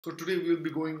So today we'll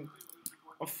be going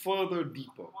a further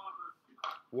deeper.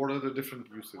 What are the different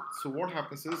usages? So what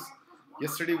happens is,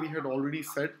 yesterday we had already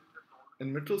said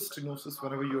in mitral stenosis,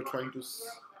 whenever you're trying to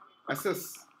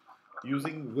assess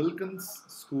using Wilkins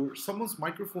score, someone's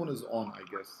microphone is on, I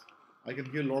guess. I can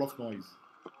hear a lot of noise.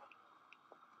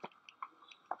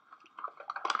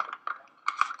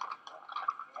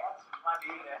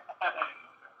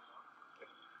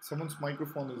 Someone's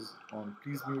microphone is on.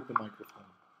 Please mute the microphone.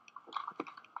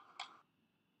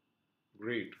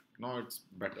 Great. Now it's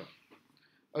better.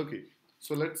 Okay,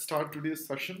 so let's start today's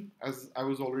session. As I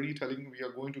was already telling, we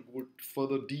are going to go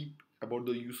further deep about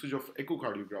the usage of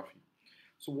echocardiography.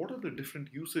 So what are the different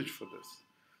usage for this?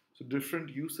 So different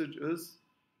usage is,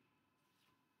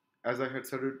 as I had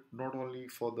said it, not only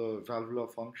for the valvular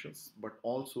functions, but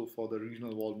also for the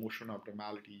regional wall motion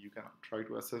abnormality. You can try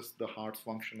to assess the heart's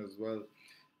function as well.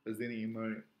 Is there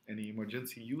any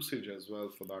emergency usage as well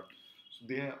for that? So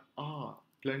there are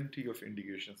plenty of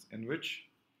indications in which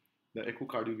the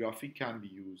echocardiography can be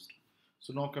used.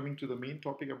 So now coming to the main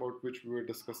topic about which we were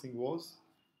discussing was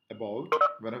about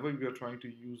whenever we are trying to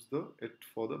use it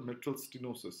for the mitral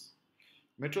stenosis.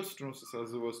 Mitral stenosis,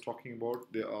 as I was talking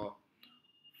about, there are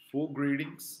four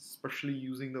gradings, especially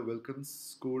using the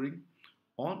Wilkins scoring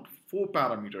on four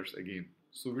parameters again.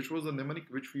 So which was the mnemonic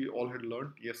which we all had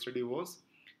learned yesterday was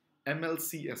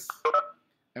MLCS.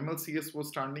 MLCS was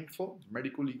standing for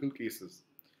medical legal cases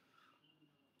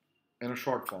in a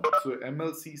short form. So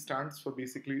MLC stands for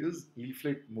basically is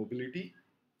leaflet mobility,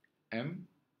 M,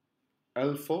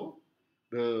 L for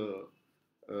the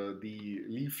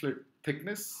leaflet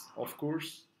thickness, of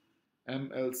course,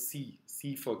 MLC,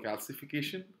 C for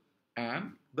calcification,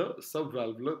 and the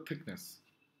subvalvular thickness.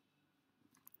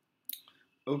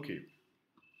 Okay.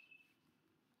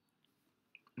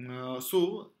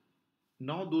 So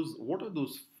now what are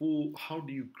those four? How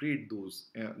do you grade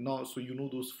those? Now, so you know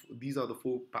these are the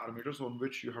four parameters on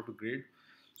which you have to grade.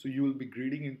 So you will be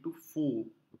grading into four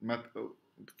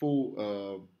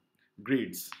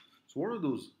grades. So what are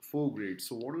those four grades?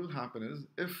 So what will happen is,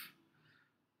 if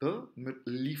the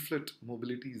leaflet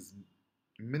mobility is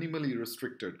minimally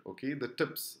restricted, okay, the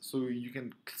tips, so you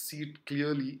can see it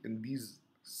clearly in these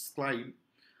slide,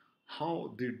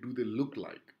 how they look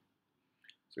like.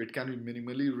 So it can be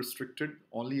minimally restricted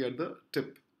only at the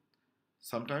tip.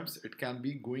 Sometimes it can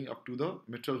be going up to the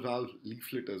mitral valve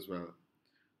leaflet as well.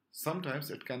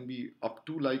 Sometimes it can be up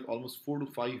to like almost 4 to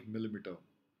 5 millimeter.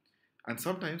 And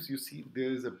sometimes you see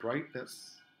there is a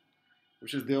brightness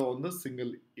which is there on the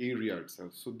single area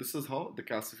itself. So this is how the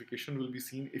calcification will be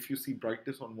seen. If you see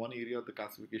brightness on one area of the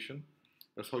calcification,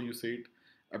 that's how you say it.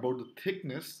 About the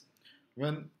thickness,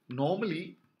 when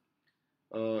normally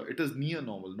it is near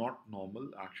normal, not normal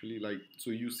actually. Like,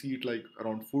 so you see it like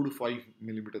around 4 to 5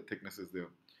 millimeter thickness is there.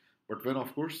 But when,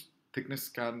 of course, thickness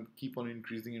can keep on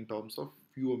increasing in terms of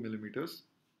fewer millimeters,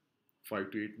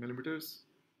 5 to 8 millimeters.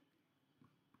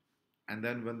 And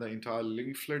then when the entire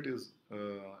leaflet is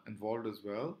involved as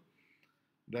well,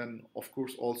 then of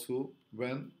course also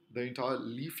when the entire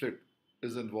leaflet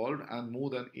is involved and more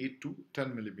than 8 to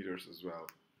 10 millimeters as well.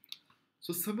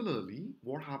 So similarly,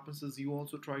 what happens is you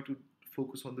also try to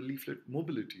focus on the leaflet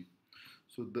mobility.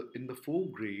 So in the four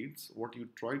grades, what you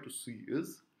try to see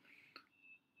is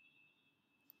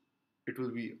it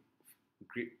will be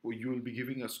great. You will be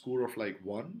giving a score of like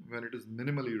 1 when it is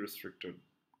minimally restricted.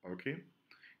 Okay,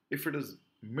 if it is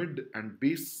mid and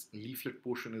base leaflet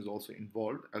portion is also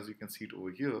involved, as you can see it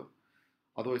over here.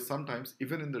 Otherwise, sometimes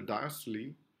even in the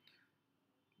diastole,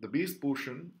 the base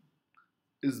portion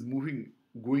is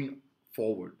going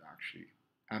forward actually,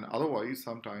 and otherwise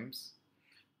sometimes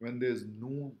when there's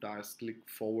no diastolic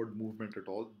forward movement at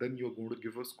all, then you're going to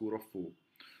give a score of 4.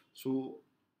 So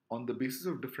on the basis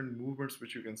of different movements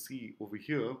which you can see over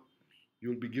here,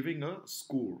 you'll be giving a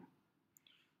score.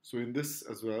 So in this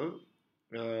as well,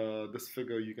 this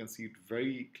figure you can see it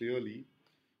very clearly.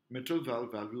 Mitral valve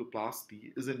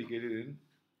valvuloplasty is indicated in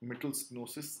mitral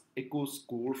stenosis echo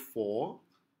score 4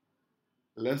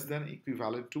 less than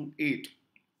equivalent to 8.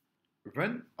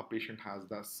 When a patient has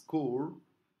that score,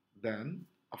 then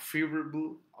a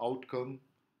favorable outcome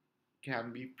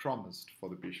can be promised for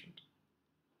the patient.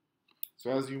 So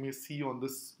as you may see on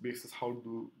this basis how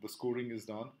the scoring is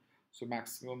done. So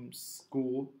maximum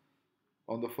score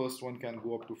on the first one can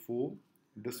go up to 4,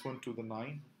 this one to the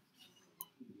 9,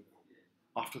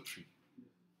 after 3,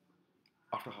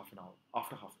 after half an hour,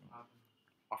 after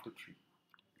 3.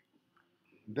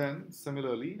 Then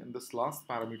similarly in this last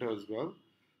parameter as well,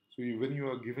 so when you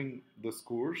are giving the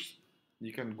scores,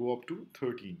 you can go up to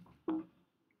 13.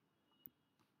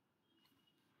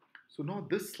 So now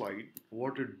this slide,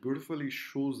 what it beautifully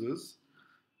shows is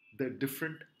the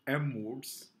different M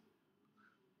modes,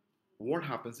 what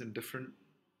happens in different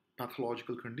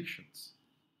pathological conditions.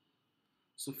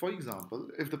 So for example,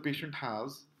 if the patient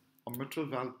has a mitral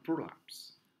valve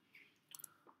prolapse,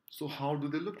 so how do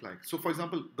they look like? So for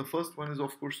example, the first one is,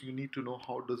 of course, you need to know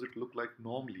how does it look like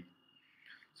normally.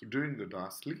 So during the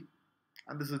diastole,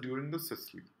 and this is during the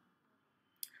systole.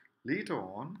 Later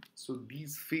on, so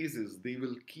these phases, they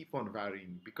will keep on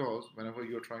varying, because whenever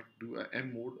you're trying to do an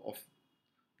M mode of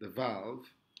the valve,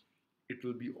 it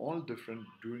will be all different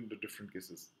during the different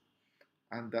cases.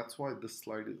 And that's why this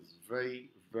slide is very,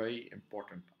 very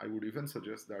important. I would even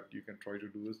suggest that you can try to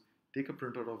do is take a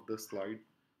printout of this slide,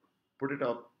 put it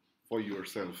up for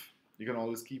yourself. You can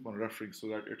always keep on referring so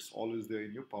that it's always there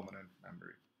in your permanent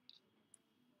memory.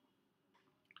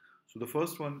 So the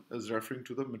first one is referring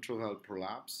to the mitral valve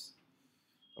prolapse,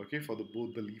 okay, for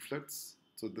both the leaflets.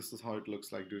 So this is how it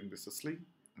looks like during the systole,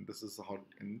 and this is how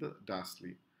in the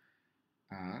diastole.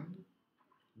 And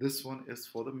this one is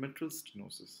for the mitral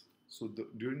stenosis. So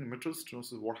during the mitral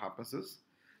stenosis, what happens is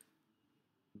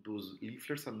those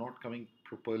leaflets are not coming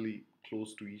properly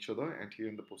close to each other, anterior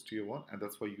and the posterior one, and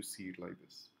that's why you see it like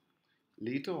this.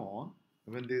 Later on,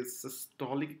 when there's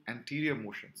systolic anterior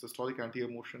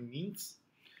motion means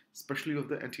especially of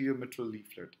the anterior mitral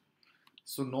leaflet.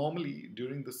 So normally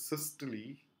during the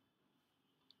systole,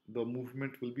 the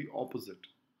movement will be opposite.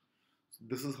 So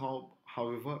this is how,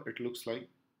 however, it looks like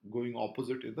going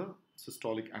opposite in the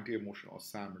systolic anterior motion, or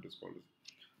SAM it is called.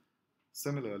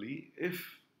 Similarly,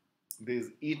 if there's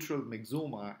atrial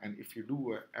myxoma and if you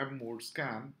do a M mode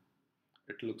scan,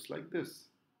 it looks like this.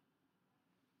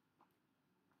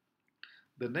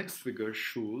 The next figure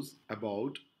shows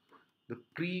about the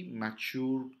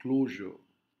premature closure.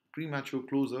 Premature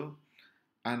closure,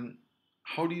 and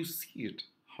how do you see it?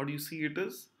 How do you see it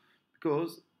is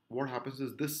because what happens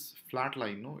is this flat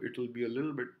line, no, it will be a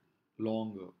little bit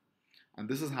longer, and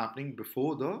this is happening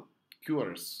before the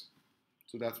QRS.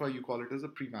 So that's why you call it as a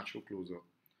premature closure.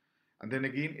 And then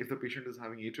again, if the patient is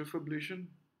having atrial fibrillation,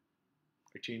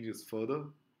 it changes further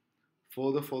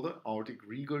for the aortic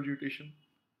regurgitation,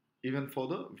 even for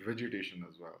the vegetation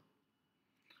as well.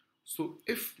 So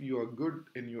if you are good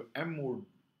in your M mode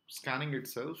scanning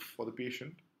itself for the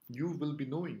patient, you will be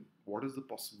knowing what is the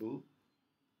possible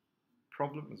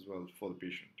problem as well for the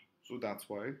patient. So that's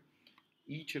why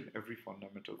each and every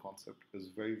fundamental concept is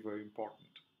very, very important,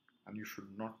 and you should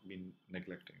not be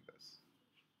neglecting this.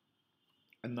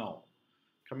 And now,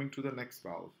 coming to the next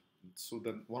valve. So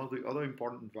then one of the other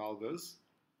important valve is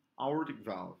aortic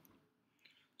valve.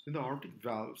 So in the aortic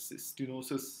valve,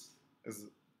 stenosis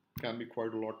can be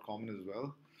quite a lot common as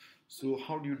well. So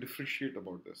how do you differentiate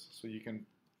about this? So you can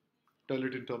tell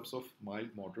it in terms of mild,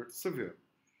 moderate, severe.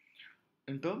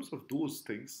 In terms of those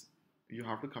things, you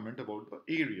have to comment about the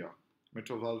area,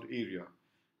 mitral valve area.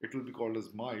 It will be called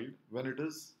as mild when it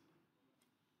is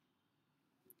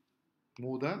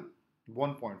more than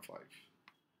 1.5.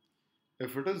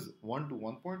 If it is 1 to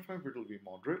 1.5, it will be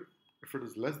moderate. If it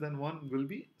is less than 1, it will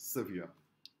be severe.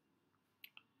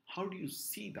 How do you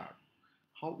see that?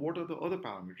 What are the other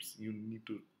parameters you need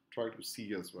to try to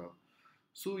see as well?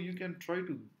 So you can try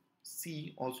to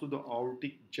see also the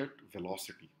aortic jet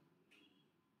velocity.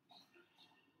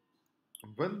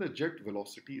 When the jet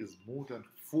velocity is more than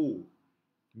 4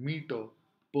 meter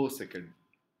per second,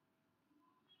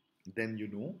 then you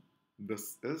know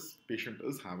this patient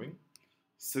is having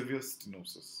severe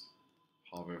stenosis.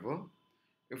 However,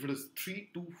 if it is 3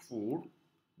 to 4,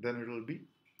 then it will be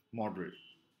moderate.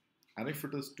 And if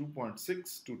it is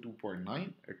 2.6 to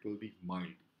 2.9, it will be mild.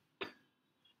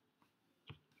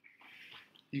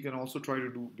 You can also try to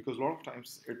do, because a lot of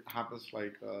times it happens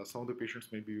like some of the patients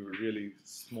may be really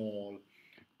small,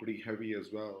 pretty heavy as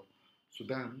well. So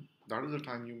then that is the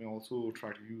time you may also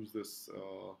try to use this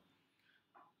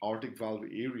aortic valve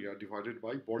area divided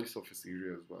by body surface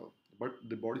area as well. But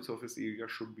the body surface area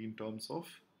should be in terms of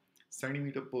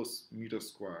centimeter per meter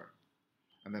square,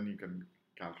 and then you can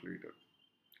calculate it.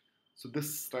 So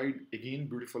this slide again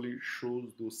beautifully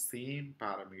shows those same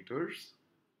parameters.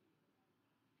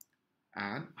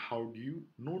 And how do you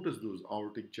notice those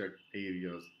aortic jet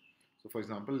areas? So for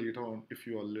example, later on, if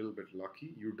you are a little bit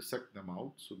lucky, you dissect them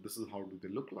out. So this is how do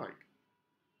they look like.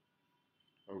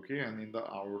 Okay, and in the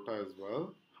aorta as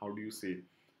well, how do you say?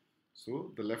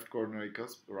 So the left coronary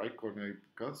cusp, right coronary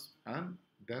cusp, and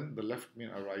then the left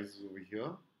main arises over here,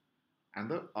 and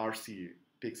the RCA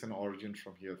takes an origin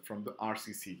from here, from the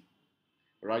RCC,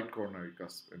 right coronary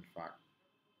cusp in fact.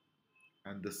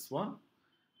 And this one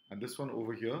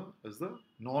over here is the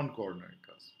non-coronary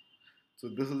cusp. So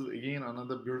this is again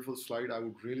another beautiful slide. I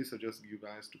would really suggest you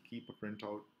guys to keep a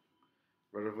printout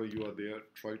Wherever you are there,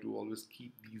 try to always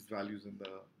keep these values in the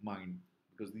mind,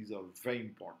 because these are very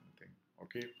important thing.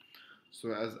 Okay,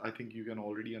 so as I think you can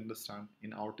already understand,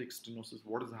 in aortic stenosis,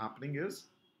 what is happening is,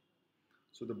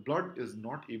 so the blood is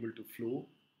not able to flow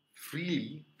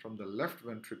freely from the left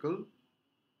ventricle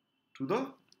to the,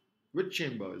 which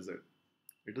chamber is it?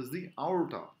 It is the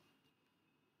aorta,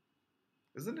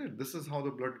 isn't it? This is how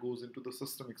the blood goes into the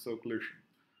systemic circulation,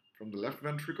 from the left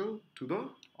ventricle to the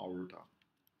aorta.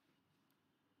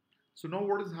 So now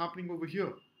what is happening over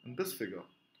here in this figure?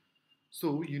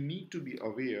 So you need to be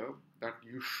aware that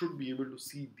you should be able to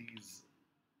see these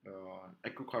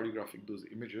echocardiographic, those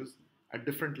images at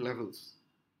different levels.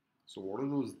 So what are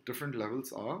those different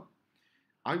levels are?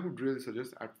 I would really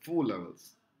suggest at 4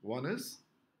 levels. One is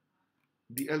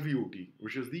the LVOT,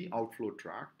 which is the outflow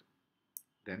tract.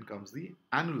 Then comes the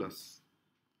annulus.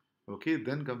 Okay,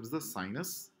 then comes the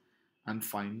sinus. And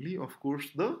finally, of course,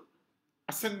 the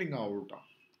ascending aorta.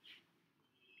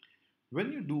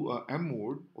 When you do a M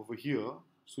mode over here,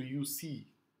 so you see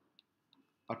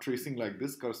a tracing like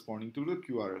this corresponding to the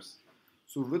QRS.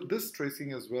 So with this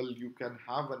tracing as well, you can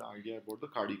have an idea about the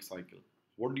cardiac cycle.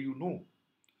 What do you know?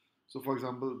 So for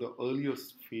example, the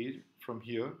earliest phase from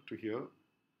here to here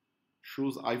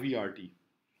shows IVRT.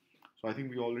 So I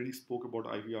think we already spoke about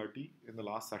IVRT in the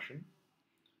last session.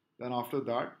 Then after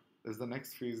that is the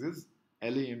next phase is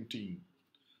LA emptying.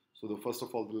 So the first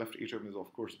of all, the left atrium is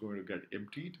of course going to get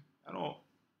emptied, and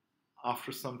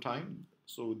after some time,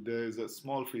 so there is a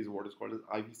small phase, what is called as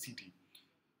IVCT.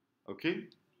 Okay,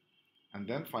 and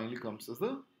then finally comes as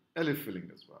the LA filling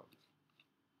as well.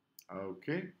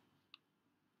 Okay,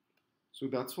 so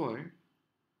that's why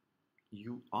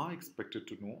you are expected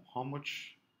to know how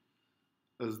much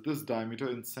is this diameter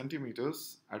in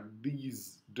centimeters at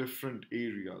these different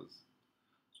areas.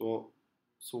 So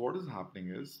what is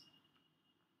happening is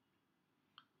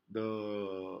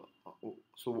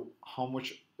so how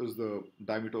much is the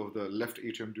diameter of the left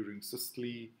atrium during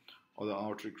systole, or the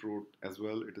aortic root as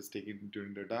well, it is taken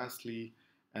during the diastole,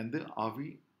 and the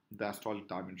RV diastolic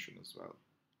dimension as well.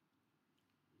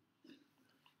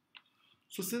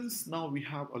 So since now we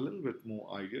have a little bit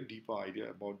more idea, deeper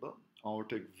idea about the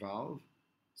aortic valve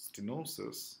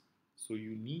stenosis, so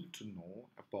you need to know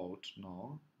about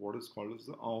now what is called as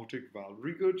the aortic valve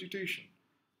regurgitation.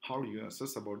 How do you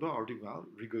assess about the aortic valve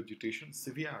regurgitation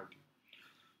severity?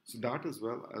 So that, as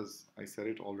well, as I said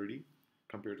it already,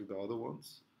 compared to the other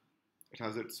ones, it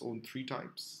has its own 3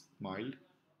 types: mild,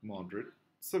 moderate,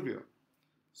 severe.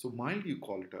 So mild you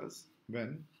call it as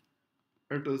when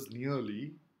it is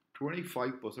nearly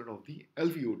 25% of the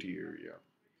LVOT area,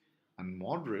 and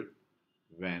moderate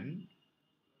when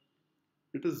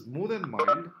it is more than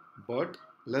mild but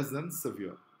less than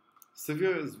severe.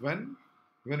 Severe is when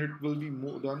it will be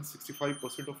more than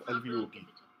 65% of LVOT.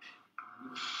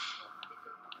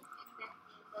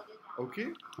 Okay,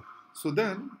 so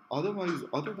then other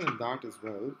than that as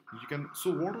well, you can,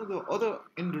 so what are the other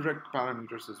indirect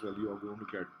parameters as well you are going to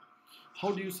get?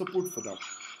 How do you support for that?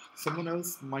 Someone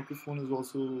else microphone is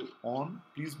also on.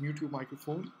 Please mute your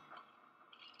microphone.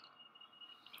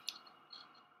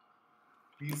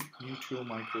 Please mute your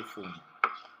microphone.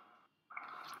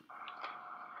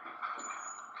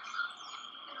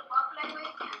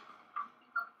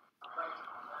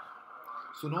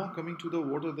 So now coming to the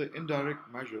what are the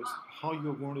indirect measures, how you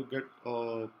are going to get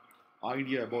an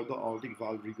idea about the aortic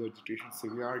valve regurgitation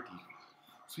severity.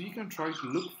 So you can try to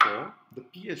look for the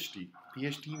PHT.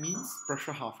 PHT means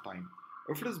pressure half time.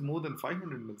 If it is more than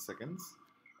 500 milliseconds,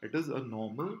 it is a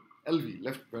normal LV,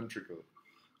 left ventricle.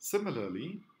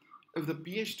 Similarly, if the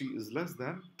PHT is less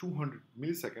than 200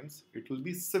 milliseconds, it will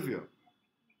be severe.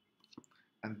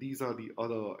 And these are the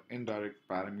other indirect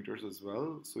parameters as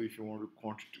well. So if you want to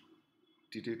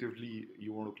quantitatively,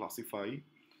 you want to classify,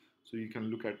 so you can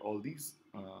look at all these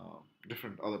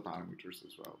different other parameters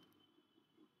as well.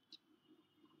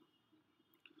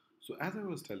 So as I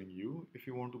was telling you, if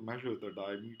you want to measure the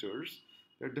diameters,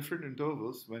 there are different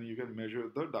intervals when you can measure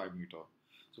the diameter.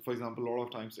 So for example, a lot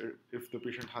of times if the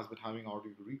patient has been having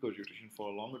aortic regurgitation for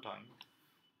a longer time,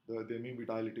 there may be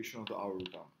dilatation of the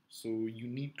aorta. So you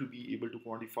need to be able to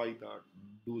quantify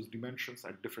those dimensions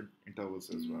at different intervals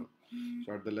as well.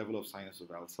 So at the level of sinus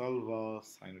valsalva,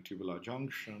 sinotubular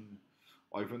junction,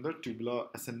 or even the tubular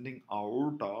ascending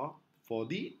aorta for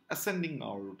the ascending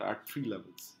aorta at 3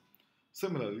 levels.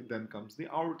 Similarly, then comes the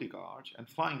aortic arch, and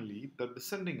finally the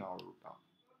descending aorta.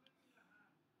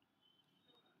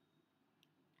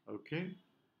 Okay,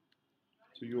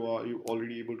 so you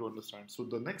already able to understand. So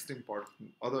the next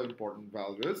other important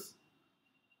valve is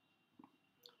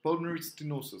pulmonary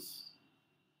stenosis.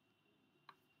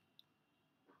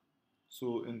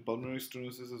 So in pulmonary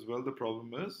stenosis as well, the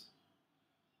problem is,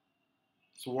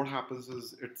 so what happens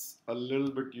is it's a little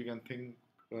bit, you can think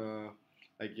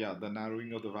like, yeah, the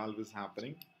narrowing of the valve is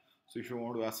happening. So if you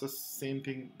want to assess, same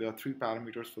thing, there are three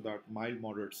parameters for that: mild,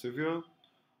 moderate, severe,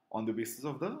 on the basis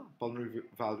of the pulmonary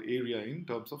valve area in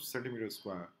terms of centimeter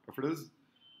square. If it is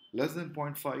less than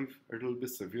 0.5, it will be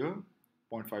severe.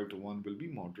 0.5 to 1 will be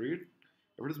moderate.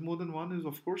 If it is more than 1, is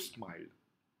of course mild.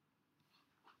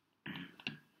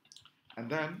 And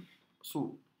then,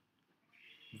 so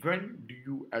when do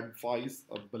you advise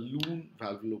a balloon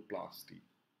valvuloplasty?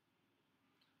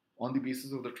 On the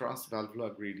basis of the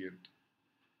transvalvular gradient.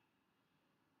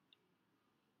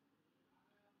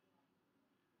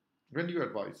 When do you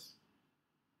advise?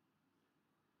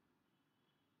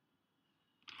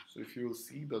 So if you will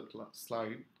see the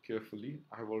slide carefully,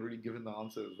 I have already given the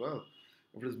answer as well.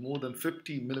 If it is more than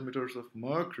 50 millimeters of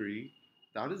mercury,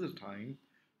 that is the time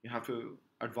you have to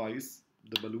advise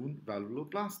the balloon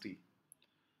valvuloplasty.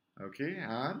 Okay,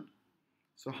 and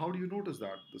so how do you notice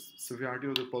that? The severity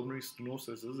of the pulmonary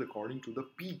stenosis is according to the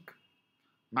peak,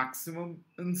 maximum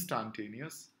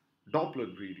instantaneous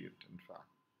Doppler gradient, in fact.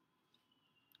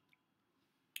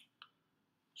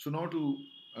 So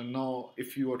now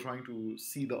if you are trying to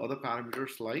see the other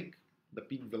parameters like the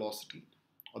peak velocity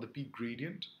or the peak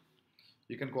gradient,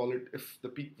 you can call it, if the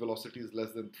peak velocity is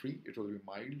less than 3, it will be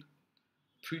mild.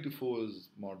 3 to 4 is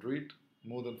moderate.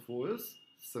 More than 4 is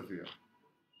severe.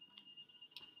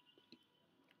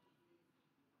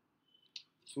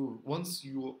 So once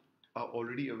you are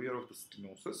already aware of the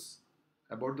stenosis,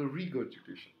 about the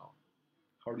regurgitation now.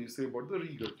 How do you say about the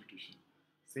regurgitation?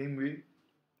 Same way,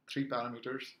 3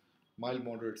 parameters, mild,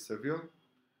 moderate, severe.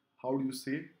 How do you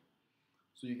say?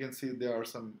 So you can say there are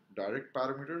some direct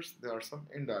parameters, there are some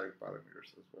indirect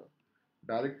parameters as well.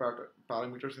 Direct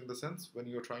parameters in the sense when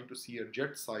you are trying to see a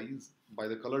jet size by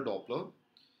the color Doppler,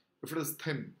 if it is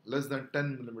thin, less than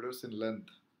 10 millimeters in length,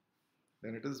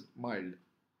 then it is mild.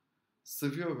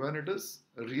 Severe when it is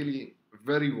really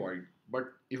very wide,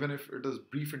 but even if it is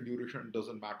brief in duration, it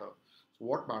doesn't matter. So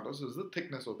what matters is the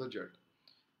thickness of the jet,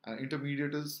 and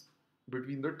intermediate is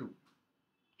between the two.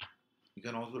 You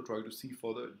can also try to see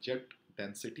for the jet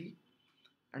density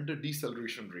and the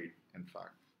deceleration rate, in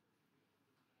fact.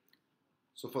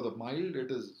 So for the mild, it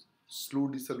is slow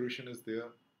deceleration is there,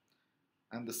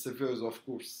 and the severe is of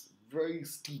course very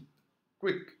steep,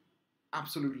 quick,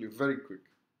 absolutely very quick.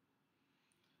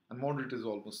 And moderate is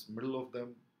almost middle of them.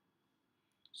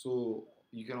 So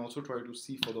you can also try to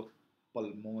see for the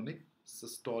pulmonic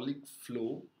systolic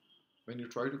flow when you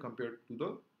try to compare it to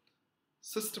the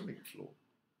systemic flow.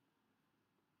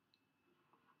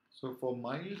 So for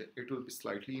mild, it will be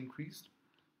slightly increased,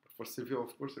 but for severe,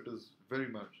 of course, it is very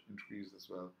much increased as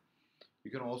well.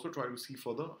 You can also try to see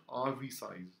for the RV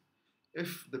size.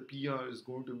 If the PR is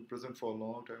going to be present for a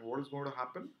long time, what is going to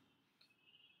happen?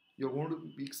 You're going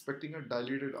to be expecting a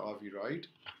dilated RV, right?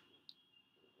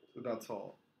 So that's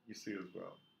all you see as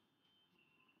well.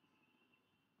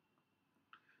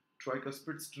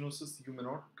 Tricuspid stenosis you may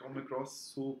not come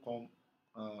across so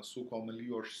commonly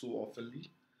or so oftenly,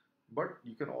 but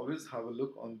you can always have a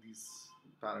look on these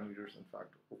parameters, in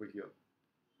fact, over here.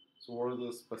 So what are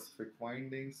the specific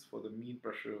findings for the mean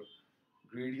pressure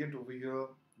gradient over here,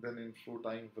 then inflow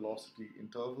time velocity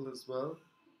interval as well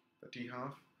that you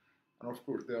have. And of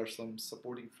course, there are some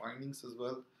supporting findings as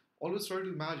well. Always try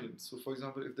to imagine. So for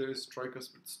example, if there is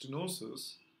tricuspid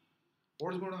stenosis,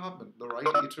 what is going to happen? The right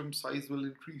atrium size will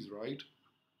increase, right?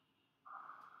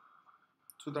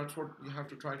 So that's what you have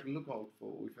to try to look out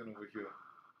for even over here.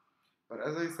 But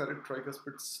as I said,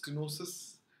 tricuspid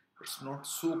stenosis, it's not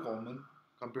so common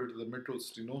compared to the mitral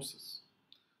stenosis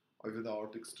or even the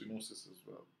aortic stenosis as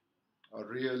well. Or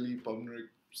rarely pulmonary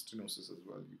stenosis as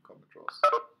well you come across.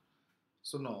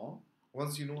 So now,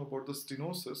 once you know about the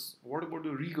stenosis, what about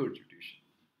the regurgitation?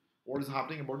 What is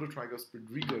happening about the tricuspid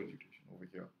regurgitation over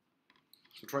here?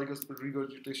 So tricuspid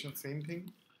regurgitation, same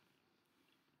thing.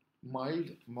 Mild,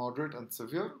 moderate, and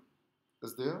severe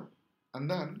is there. And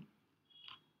then,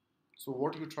 so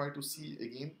what you try to see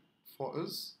again for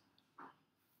is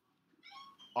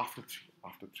after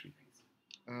three.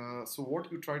 So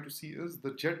what you try to see is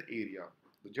the jet area.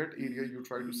 The jet area you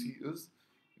try to see is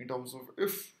in terms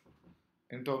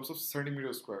of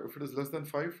centimeter square. If it is less than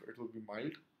 5, it will be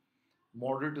mild.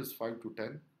 Moderate is 5 to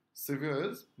 10.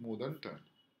 Severe is more than 10.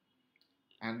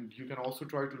 And you can also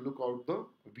try to look out the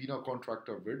vena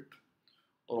contracta width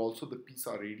or also the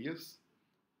PISA radius,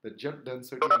 the jet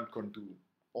density and contour.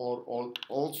 Or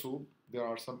also there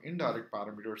are some indirect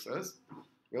parameters as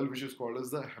well, which is called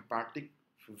as the hepatic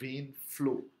vein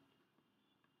flow.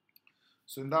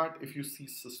 So in that, if you see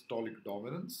systolic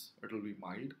dominance, it will be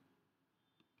mild.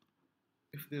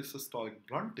 If there's systolic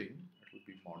blunting, it will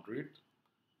be moderate.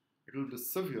 It will be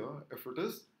severe if it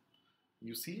is,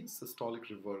 you see, systolic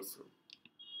reversal.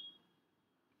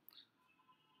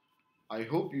 I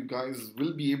hope you guys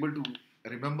will be able to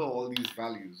remember all these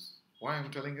values. Why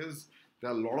I'm telling is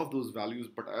there are a lot of those values,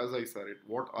 but as I said it,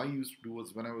 what I used to do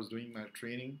was when I was doing my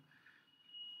training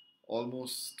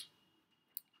almost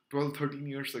 12, 13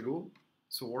 years ago.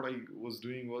 So what I was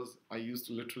doing was I used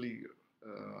to literally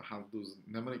have those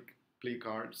mnemonic play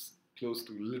cards close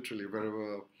to literally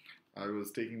wherever I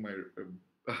was taking my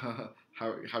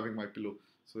having my pillow.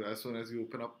 So as soon as you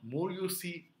open up, more you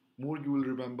see, more you will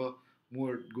remember,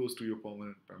 more it goes to your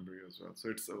permanent memory as well. So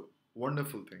it's a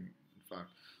wonderful thing, in fact.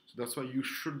 So that's why you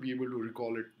should be able to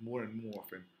recall it more and more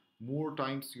often. More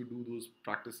times you do those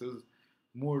practices,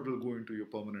 more it will go into your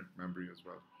permanent memory as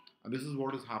well. And this is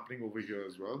what is happening over here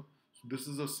as well. So this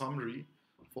is a summary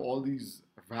for all these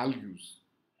values.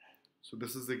 So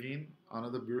this is again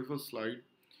another beautiful slide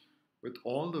with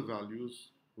all the values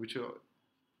which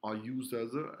are used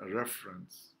as a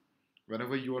reference.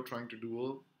 Whenever you are trying to do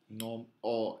a norm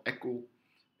or echo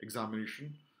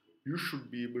examination, you should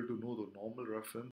be able to know the normal reference